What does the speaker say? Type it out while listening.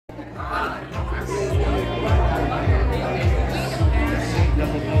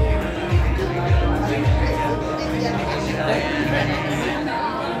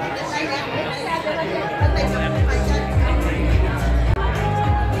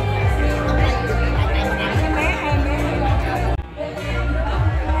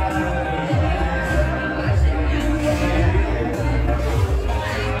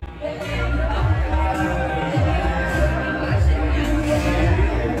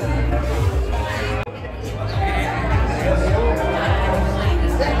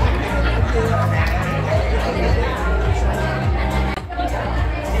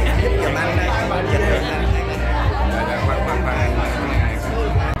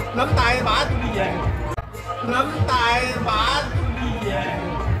Nắm tay bả tôi đi về. Nắm tay bả tôi đi về.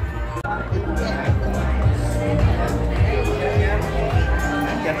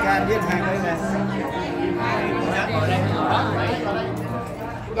 Chặt ra anh với anh Hàng đây nè.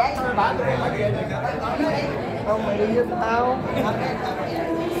 Gái thôi bả tôi bả về. Không mày đi với tao.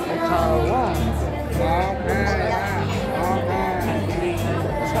 Khờ quá. Một, hai, ba. Một, hai.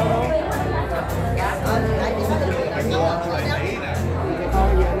 Sao đâu? Thôi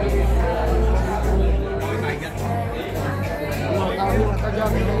về đi. Tao cho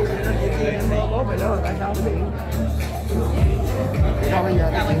mày đi, bố mày nữa tại sao mới điện? Sao bây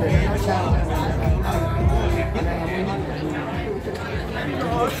giờ tao nói sao?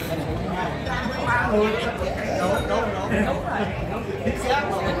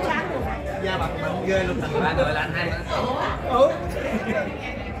 Da mặt mình ghê luôn. Ba người là anh hai.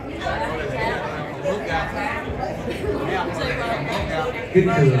 Kính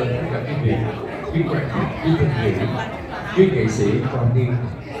thưa tất cả quý vị, quý quan khách, quý thân hữu, quý nghệ sĩ cao niên.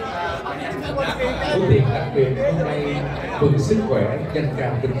 Buổi tiệc đặc biệt hôm nay mừng sức khỏe danh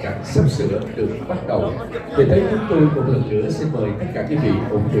ca Minh Cảnh sắp sửa được bắt đầu. Vì thế chúng tôi một lần nữa xin mời tất cả quý vị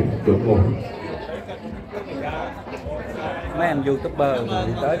ổn định chỗ ngồi. Mấy em YouTuber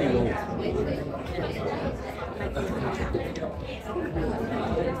đi tới đi luôn.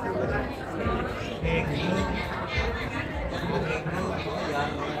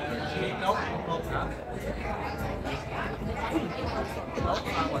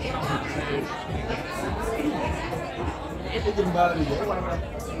 Cái chim bơ thì dễ quay không?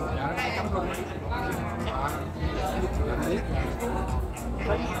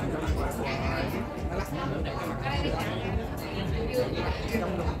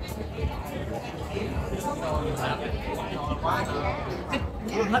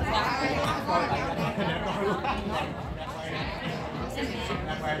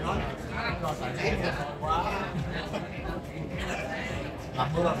 Hết làm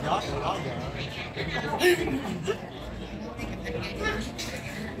mưa làm gió từ đó giờ.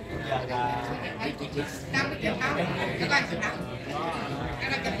 Giờ là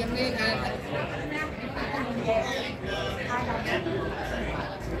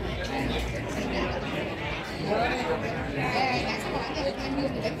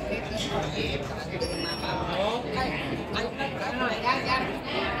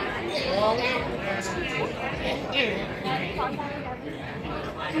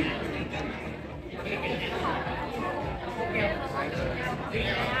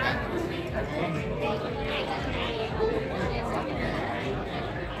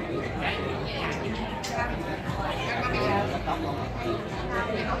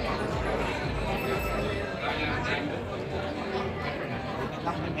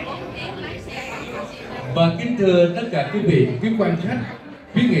Và kính thưa tất cả quý vị, quý quan khách,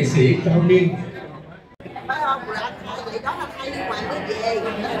 quý nghệ sĩ cao niên. Phải không? Là anh hỏi vậy đó là hay đi ngoài mới về.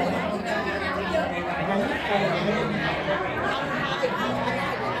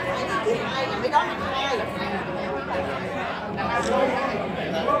 Hai là mấy đó hai.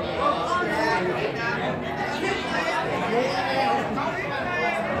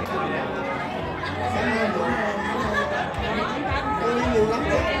 nhiều lắm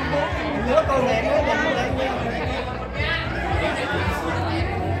đó. Nhớ con này nó làm lại nha.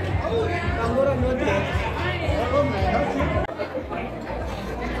 Con có nên được. Có mẹ hết.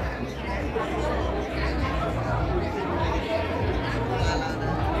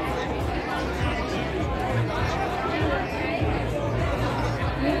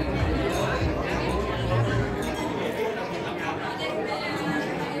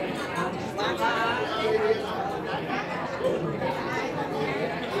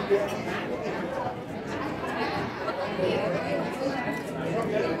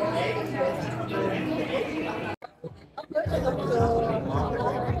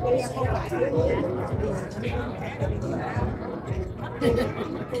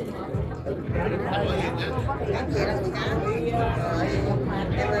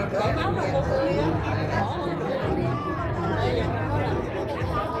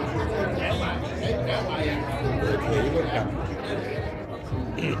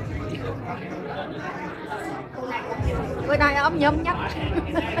 Bữa nay ốm nhôm nhất.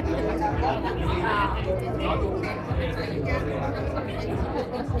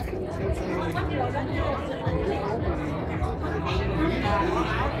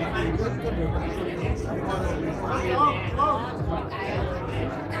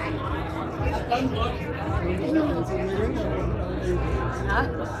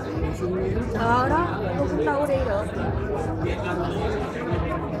 Hả? Đó, tôi cũng đâu đi được.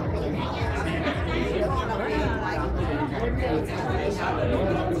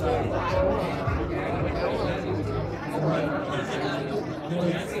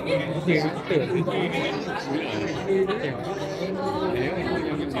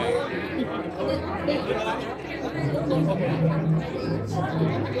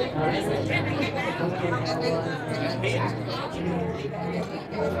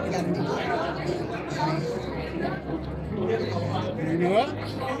 nữa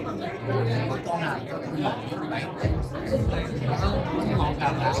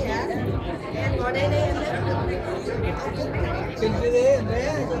Em ngồi đây đi em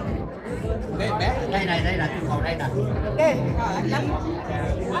Đây này, đây là tôi ngồi đây nè. Ok, rồi anh lắm.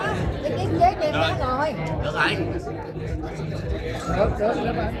 Cái chiếc ghế trên đó rồi. Được rồi. được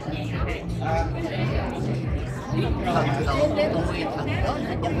lắm anh. Thần tượng tôi thần tượng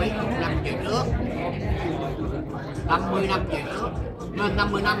là chuẩn bị 5 triệu nước. 50 năm triệu nước. Nên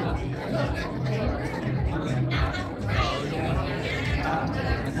 50 năm.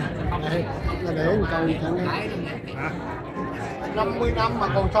 Đây, là để một câu thằng này. 50 năm mà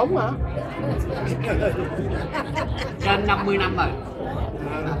còn sống hả? Trên 50 năm rồi.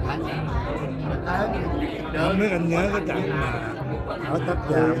 Được. Mấy anh nhớ cái trận mà ở Tết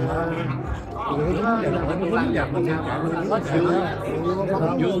Giàm giữa đúng giờ mình đi chọn có chuyện đó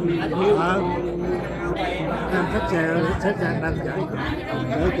em xách xe đang chạy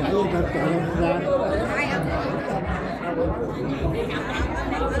để chạy người ta chạy ra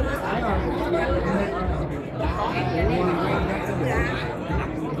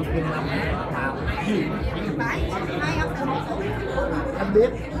anh biết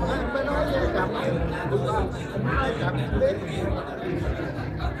anh mới nói với chồng anh biết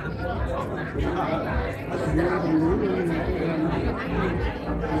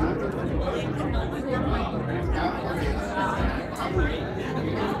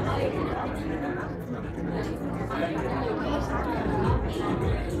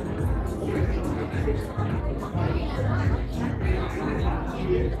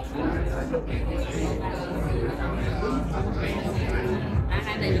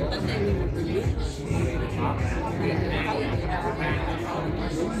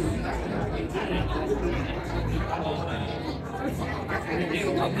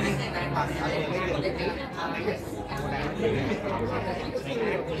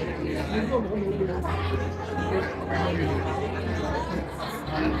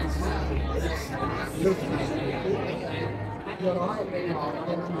do đó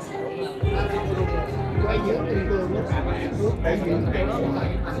quay giữa tình thương để giữ cái đó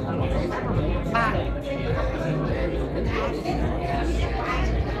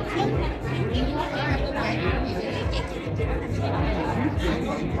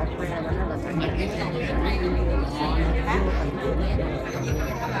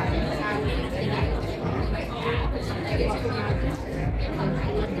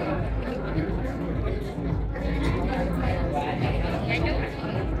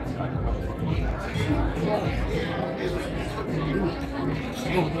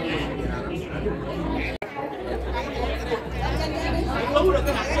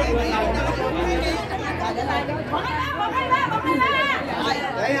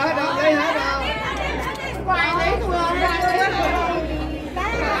đây hết đâu, đây hết đâu. Quay đấy thôi.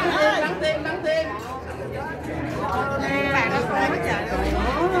 Đăng tiền. Bạn nó không có chờ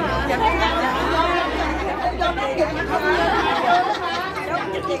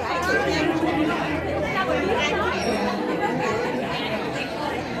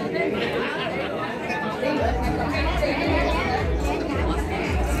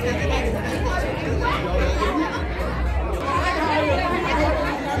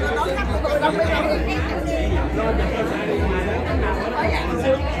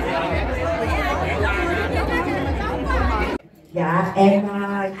Dạ em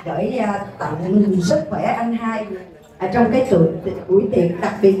gửi tặng sức khỏe anh hai trong cái buổi tiệc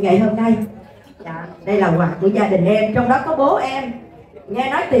đặc biệt ngày hôm nay. Dạ, đây là quà của gia đình em, trong đó có bố em. Nghe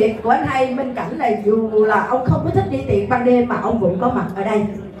nói tiệc của anh hai Minh Cảnh là dù là ông không có thích đi tiệc ban đêm mà ông cũng có mặt ở đây.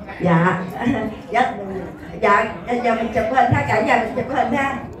 Dạ, dạ, giờ mình chụp hình ha, cả nhà mình chụp hình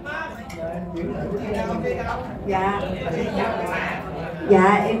ha.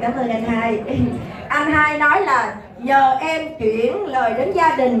 Dạ, em cảm ơn anh hai. Anh hai nói là nhờ em chuyển lời đến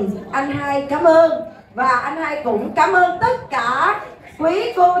gia đình. Anh hai cảm ơn. Và anh hai cũng cảm ơn tất cả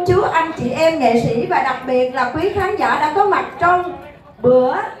quý cô chú anh chị em nghệ sĩ và đặc biệt là quý khán giả đã có mặt trong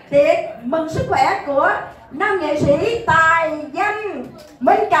bữa tiệc mừng sức khỏe của nam nghệ sĩ tài danh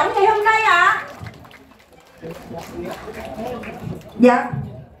Minh Cảnh ngày hôm nay ạ. Dạ.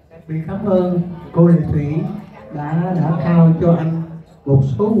 Vì cảm ơn cô Lệ Thủy đã trao cho anh một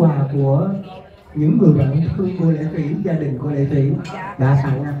số quà của những người bạn thương cô Lệ Thủy, gia đình cô Lệ Thủy đã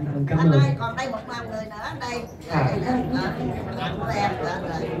tặng anh cảm ơn. Còn đây 1.000 người nữa đây.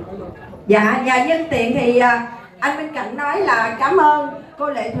 Dạ, và nhân tiện thì anh Minh Cảnh nói là cảm ơn cô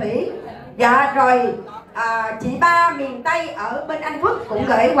Lệ Thủy. Dạ rồi chị Ba miền Tây ở bên Anh Quốc cũng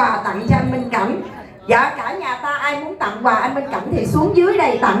gửi quà tặng cho anh Minh Cảnh. Dạ cả nhà ta ai muốn tặng quà anh Minh Cảnh thì xuống dưới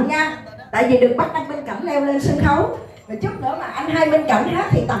đây tặng nha. Tại vì đừng bắt anh Minh Cảnh leo lên sân khấu. Rồi chút nữa mà anh hai Minh Cảnh hát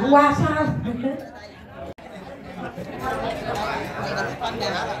thì tặng quà sao?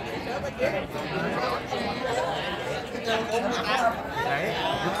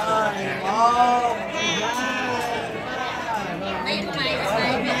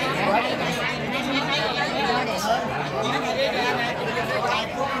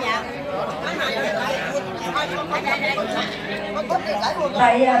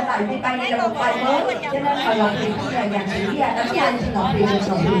 Tại vì bài này là một bài mới cho nên là Ngọc Huyền cũng là nhạc sĩ đánh danh cho Ngọc Huyền được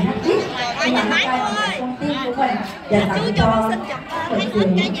Ngọc Huyền hát tiếp. Nhưng mà hôm nay là một con tim của mình dành tặng cho các bậc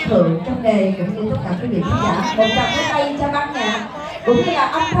trưởng thượng trong nghề cũng như tất cả quý vị khán giả. Một tràng pháo tay cho ban nhạc cũng như là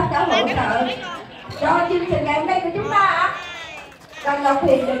âm thanh đã hỗ trợ cho chương trình ngày hôm nay của chúng ta ạ. Và Ngọc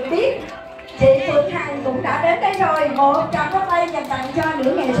Huyền được biết chị Phương Hằng cũng đã đến đây rồi. Một tràng pháo tay dành tặng cho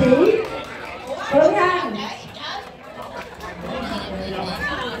nữ nghệ sĩ Phương Hằng.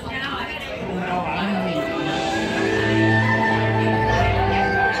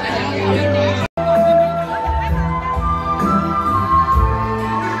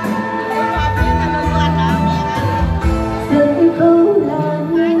 Sân khấu là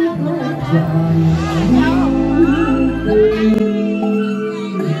nơi dài